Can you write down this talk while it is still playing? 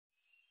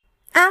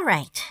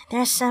Alright,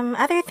 there's some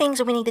other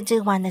things we need to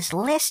do on this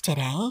list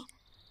today.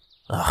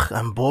 Ugh,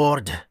 I'm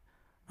bored.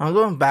 I'm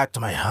going back to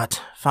my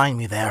hut. Find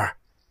me there.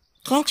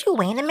 Can't you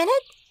wait a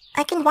minute?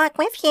 I can walk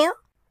with you.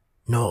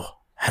 No,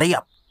 hurry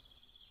up.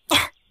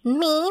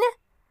 Mean?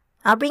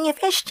 I'll bring you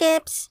fish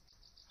chips.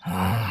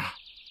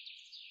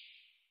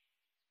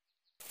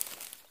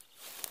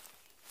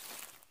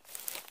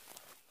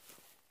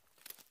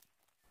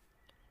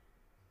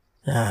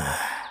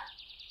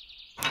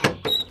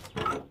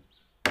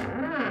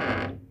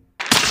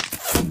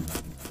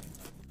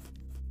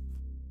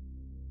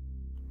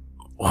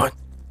 What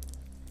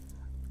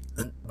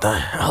the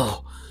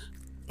hell?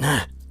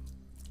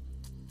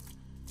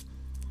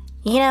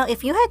 You know,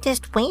 if you had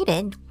just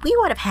waited, we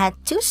would have had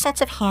 2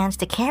 sets of hands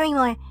to carry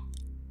more,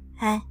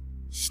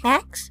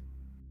 snacks?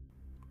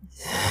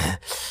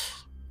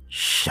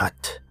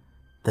 Shut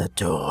the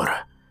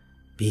door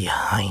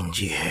behind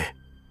you.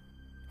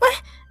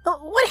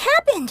 What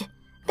happened?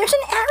 There's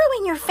an arrow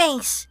in your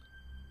face.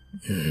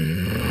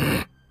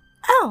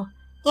 Oh,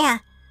 yeah.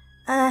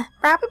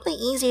 Probably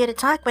easier to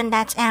talk when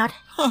that's out.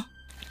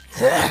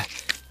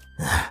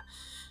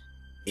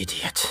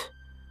 Idiot.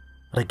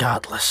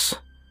 Regardless,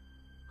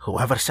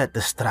 whoever set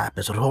this trap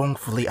is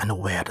wrongfully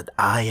unaware that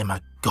I am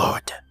a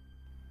god.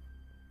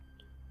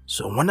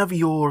 So one of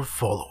your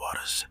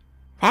followers.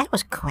 That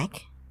was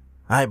quick.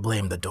 I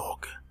blame the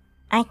dog.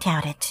 I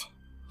doubt it.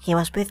 He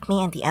was with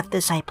me and the other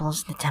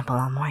disciples in the temple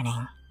all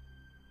morning.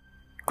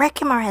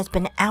 Grekimar has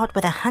been out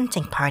with a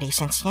hunting party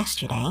since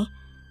yesterday,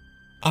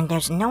 and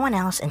there's no one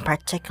else in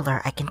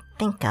particular I can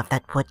think of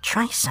that would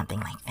try something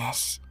like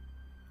this.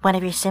 One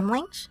of your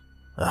siblings?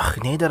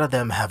 Ugh, neither of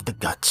them have the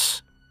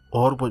guts,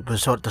 or would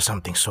resort to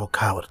something so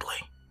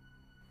cowardly.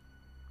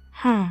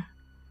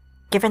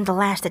 Given the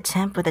last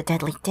attempt with a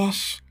deadly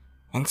dish,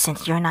 and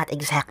since you're not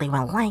exactly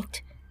well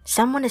liked,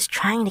 someone is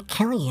trying to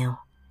kill you,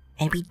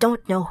 and we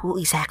don't know who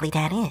exactly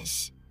that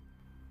is.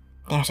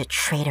 There's a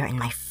traitor in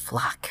my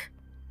flock,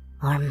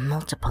 or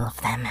multiple of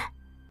them.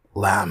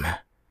 Lamb,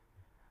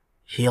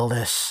 heal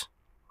this.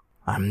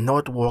 I'm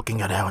not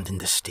walking around in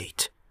this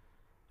state.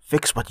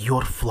 Fix what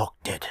your flock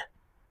did.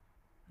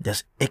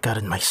 There's ichor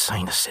in my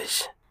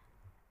sinuses.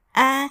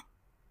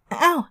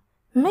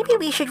 Maybe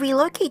we should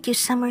relocate you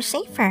somewhere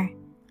safer.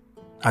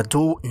 I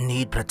don't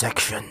need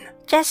protection.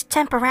 Just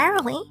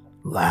temporarily.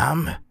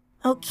 Lamb?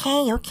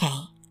 Okay.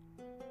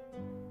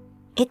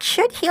 It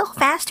should heal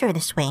faster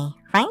this way,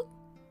 right?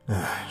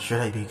 Should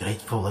I be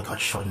grateful I got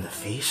shot in the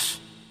face?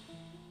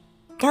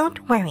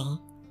 Don't worry.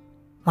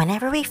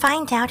 Whenever we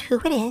find out who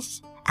it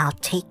is, I'll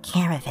take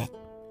care of it,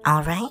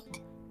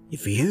 alright?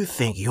 If you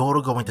think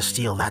you're going to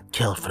steal that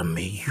kill from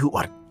me, you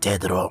are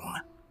dead wrong.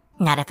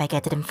 Not if I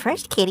get to them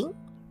first, kitty.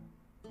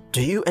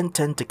 Do you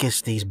intend to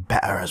kiss these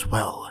better as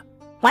well?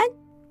 What?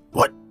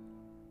 What?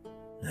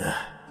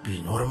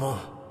 Be normal.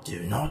 Do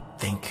not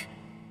think.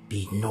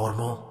 Be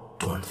normal.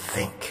 Don't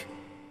think.